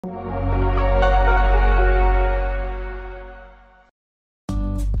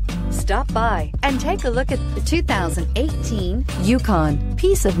Stop by and take a look at the 2018 Yukon.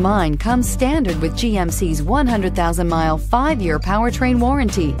 Peace of mind comes standard with GMC's 100,000-mile 5-year powertrain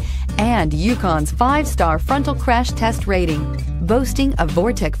warranty and Yukon's 5-star frontal crash test rating. Boasting a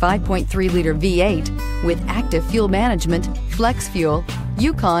Vortec 5.3-liter V8 with active fuel management, flex fuel,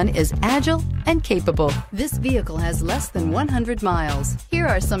 Yukon is agile and capable. This vehicle has less than 100 miles. Here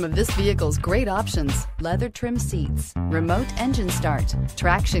are some of this vehicle's great options: leather trim seats, remote engine start,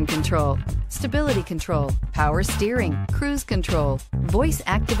 traction control, stability control, power steering, cruise control, voice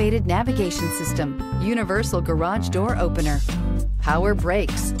activated navigation system, universal garage door opener, power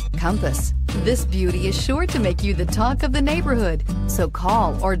brakes, compass. This beauty is sure to make you the talk of the neighborhood. So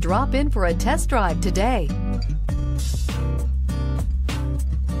call or drop in for a test drive today.